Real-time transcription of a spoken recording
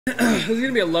This is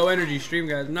gonna be a low energy stream,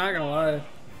 guys. I'm not gonna lie.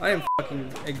 I am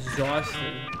fucking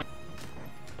exhausted.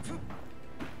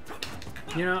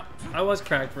 You know, I was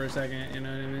cracked for a second, you know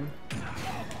what I mean?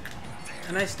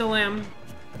 And I still am.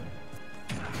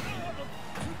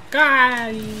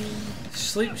 God!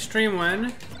 Sleep stream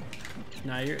when?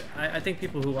 Nah, I think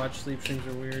people who watch sleep streams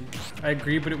are weird. I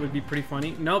agree, but it would be pretty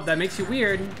funny. Nope, that makes you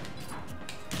weird.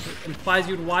 It implies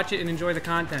you'd watch it and enjoy the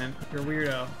content. You're a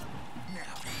weirdo.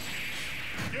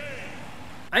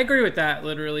 I agree with that,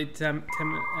 literally, Tim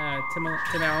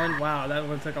Allen. Wow, that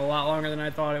one took a lot longer than I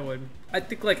thought it would. I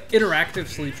think, like, interactive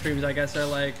sleep streams, I guess, are,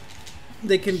 like,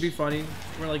 they can be funny.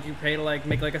 Where, like, you pay to, like,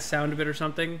 make, like, a sound of it or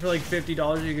something. For, like,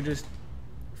 $50, you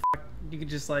could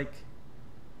just, like,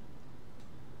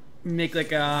 make,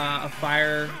 like, a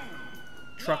fire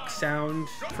truck sound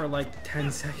for, like, 10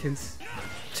 seconds.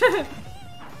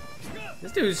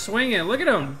 This dude's swinging. Look at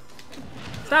him.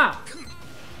 Stop.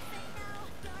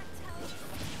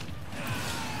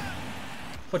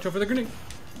 Watch out for the grenade.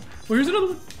 Oh, here's another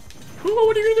one. Oh,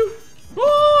 what are you gonna do?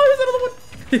 Oh,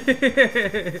 here's another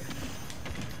one.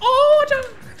 Oh, watch out.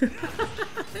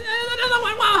 Another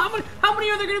one. Wow, how many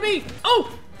are there gonna be?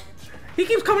 Oh, he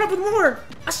keeps coming up with more.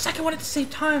 A second one at the same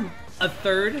time. A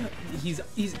third. He's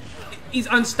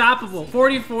unstoppable.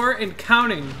 44 and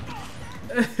counting.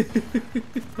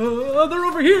 Oh, they're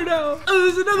over here now. Oh,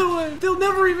 there's another one. They'll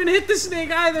never even hit the snake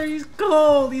either. He's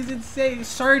cold. He's insane.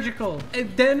 Surgical.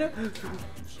 And then,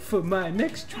 for my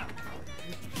next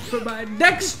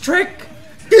trick.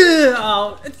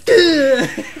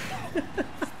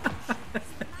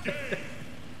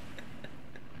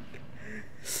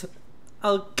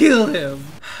 I'll kill him.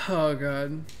 Oh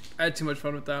god. I had too much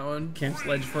fun with that one. Camp's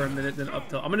ledge for a minute, then up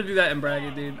tilt. I'm gonna do that in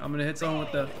bracket, dude. I'm gonna hit someone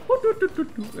with the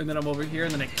and then I'm over here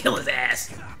and then I kill his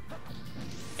ass.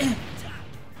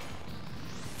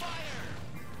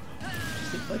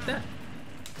 Like that.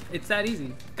 It's that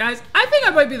easy. Guys, I think I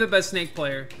might be the best snake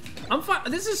player. I'm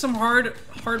fine. This is some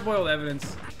hard-boiled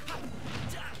evidence.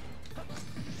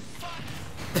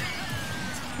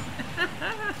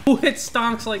 Who hits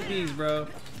stonks like these, bro?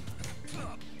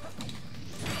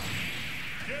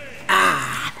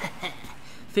 Ah!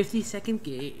 50-second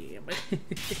game.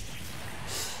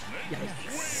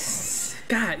 Yikes.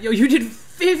 God, yo, you did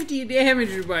 50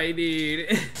 damage, my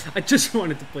dude. I just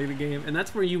wanted to play the game, and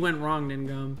that's where you went wrong,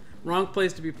 Ningum. Wrong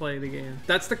place to be playing the game.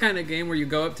 That's the kind of game where you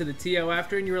go up to the TO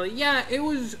after and you're like, yeah, it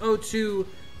was 0-2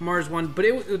 Mars 1, but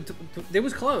it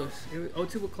was close.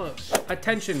 0-2 was close.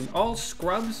 Attention, all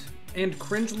scrubs and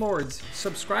cringe lords,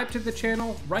 subscribe to the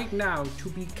channel right now to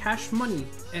be cash money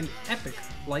and epic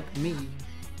like me.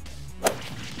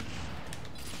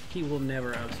 He will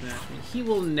never outsmash me. He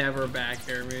will never back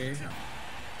air me.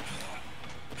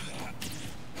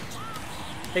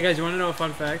 Hey guys, you wanna know a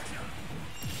fun fact?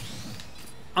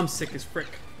 I'm sick as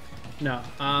frick. No,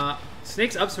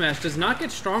 Snake's up smash does not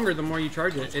get stronger the more you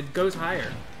charge it. It goes higher.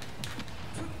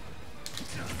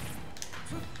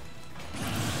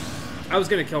 I was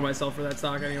gonna kill myself for that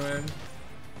stock anyway.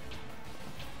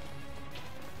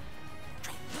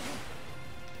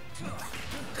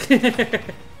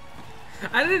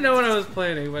 I didn't know what I was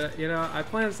planning, but you know, I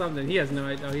planned something. He has no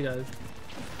idea. Oh, he does.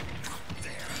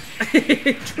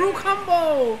 True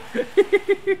combo!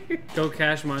 Go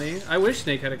cash money. I wish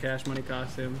Snake had a cash money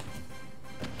costume.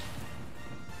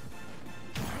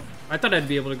 I thought I'd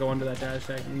be able to go under that dash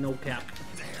tag. No cap.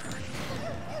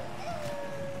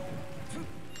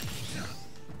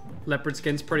 Leopard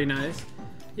skin's pretty nice.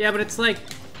 Yeah, but it's like,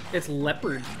 it's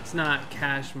leopard. It's not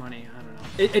cash money. I don't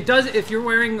know. It does, if you're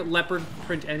wearing leopard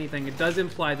print anything, it does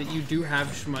imply that you do have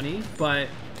shmoney, but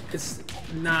it's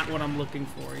not what I'm looking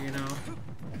for, you know?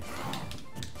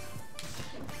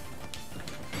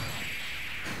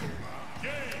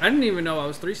 I didn't even know I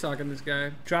was 3-stocking this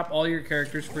guy. Drop all your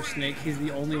characters for Snake. He's the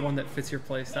only one that fits your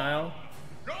playstyle.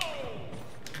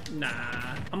 Nah.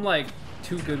 I'm like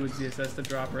too good with ZSS to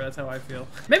drop her. That's how I feel.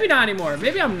 Maybe not anymore.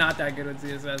 Maybe I'm not that good with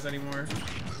ZSS anymore.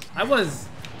 I was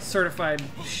certified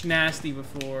schnasty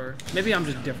before. Maybe I'm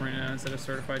just different now instead of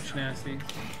certified schnasty.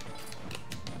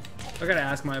 I gotta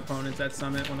ask my opponents at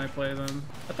Summit when I play them.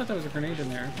 I thought there was a grenade in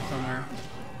there somewhere.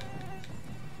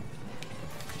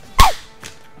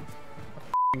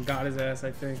 I got his ass,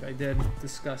 I think. I did.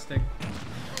 Disgusting.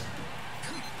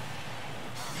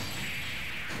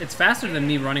 It's faster than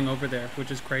me running over there,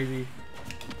 which is crazy.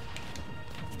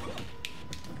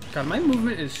 God, my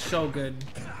movement is so good.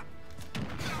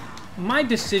 My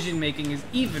decision making is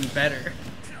even better.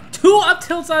 2 up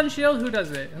tilts on shield? Who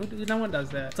does it? No one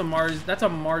does that. That's a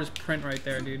Mars print right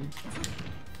there, dude.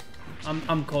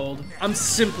 I'm cold. I'm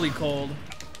simply cold.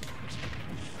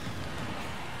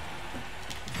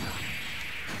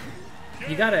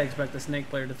 You gotta expect the snake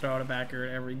player to throw out a backer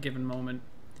at every given moment.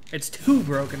 It's too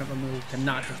broken of a move to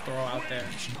not just throw out there.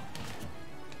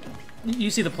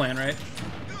 You see the plan, right?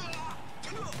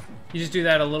 You just do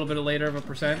that a little bit later of a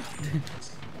percent.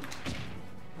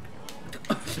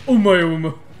 Oh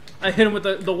my. I hit him with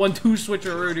the 1-2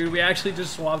 switcheroo, dude. We actually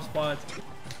just swapped spots.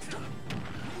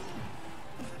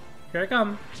 Here I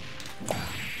come.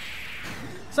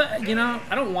 So, you know,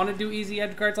 I don't want to do easy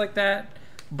edge guards like that,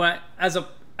 but as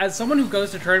someone who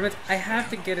goes to tournaments, I have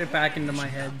to get it back into my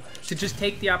head to just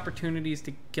take the opportunities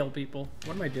to kill people.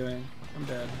 What am I doing? I'm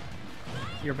dead.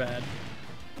 You're bad.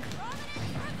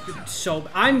 You're so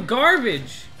bad. I'm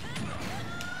garbage!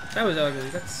 That was ugly.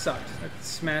 That sucked. That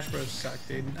Smash Bros sucked,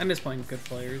 dude. I miss playing with good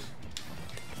players.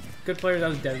 Good players, I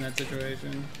was dead in that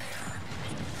situation.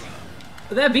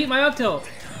 But that beat my up tilt.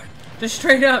 Just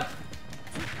straight up.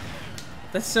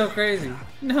 That's so crazy.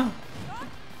 No.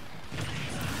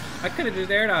 I could have just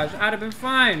air dodged. I'd have been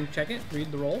fine. Check it.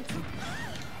 Read the roll.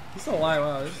 He's still alive.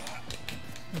 Wow.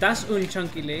 That's un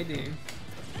chunky lady.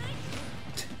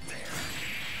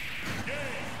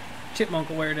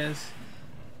 Chipmunk awareness.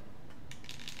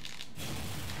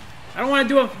 I don't want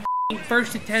to do a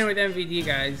first to 10 with MVD,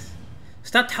 guys.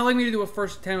 Stop telling me to do a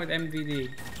first to 10 with MVD.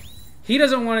 He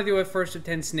doesn't want to do a first to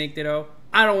 10 Snake Ditto.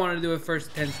 I don't want to do a first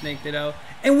to 10 Snake Ditto.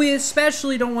 And we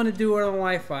especially don't want to do it on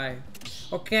Wi-Fi.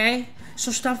 Okay?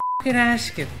 So stop fucking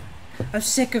asking. I'm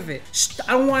sick of it.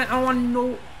 I don't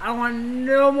want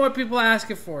no more people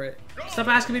asking for it. Stop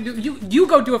asking me to do. You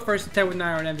go do a first to 10 with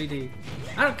Nairo and MVD.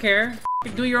 I don't care.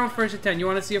 Do your own first to 10. You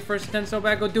want to see a first to 10 so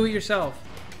bad? Go do it yourself.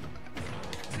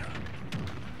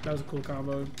 That was a cool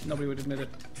combo. Nobody would admit it.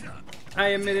 I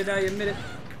admit it. I admit it.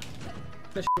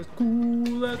 That shit was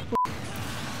cool. That's cool.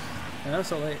 Yeah, that was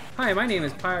so late. Hi, my name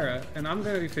is Pyra, and I'm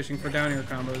gonna be fishing for down air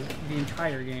combos the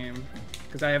entire game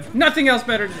because I have nothing else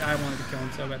better to do. I wanted to kill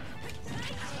him so bad.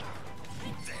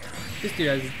 This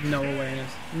dude has no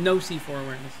awareness, no C4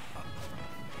 awareness.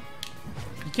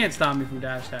 You can't stop me from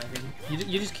dash tagging.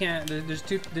 You just can't. There's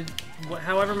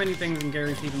however many things in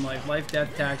guaranteed in life,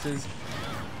 death, taxes,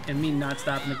 and me not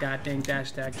stopping the goddamn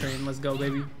dash tag train. Let's go,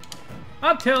 baby.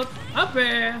 Up tilt, up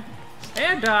air,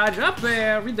 air dodge, up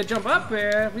air, read the jump, up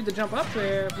air, read the jump, up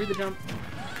air, read the jump.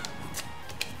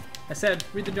 I said,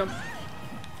 read the jump.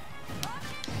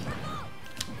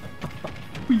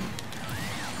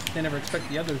 They never expect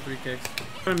the other 3 kicks.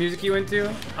 What kind of music you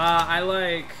into? I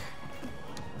like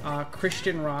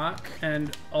Christian rock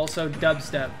and also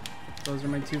dubstep. Those are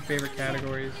my 2 favorite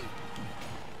categories.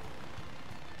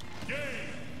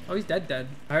 Oh, he's dead.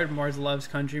 I heard Mars loves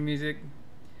country music.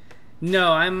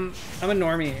 No, I'm a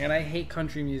normie and I hate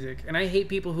country music. And I hate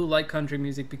people who like country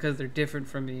music because they're different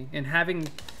from me. And having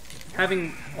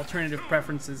alternative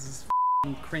preferences is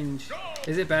f***ing cringe.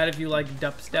 Is it bad if you like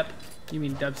dubstep? You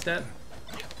mean dubstep?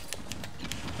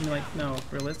 I'm like, no,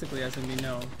 realistically I said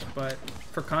no. But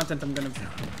for content I'm gonna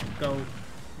go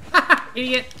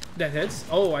idiot! That hits.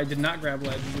 Oh, I did not grab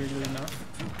ledge, weirdly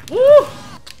enough. Woo!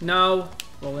 No.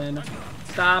 Roll in.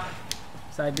 Stop.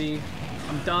 Side B.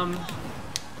 I'm dumb.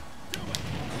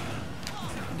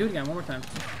 Do it again, one more time.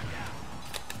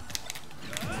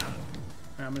 Alright,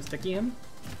 I'm gonna sticky him.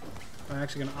 I'm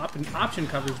actually gonna option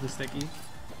covers the sticky.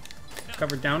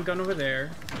 Cover down gun over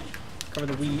there. Cover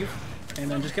the weave.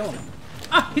 And then just kill him.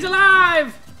 Ah! He's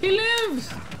alive! He lives!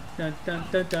 Dun dun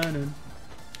dun dun dun.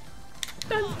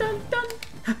 Dun dun dun!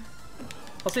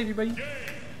 I'll save you, buddy.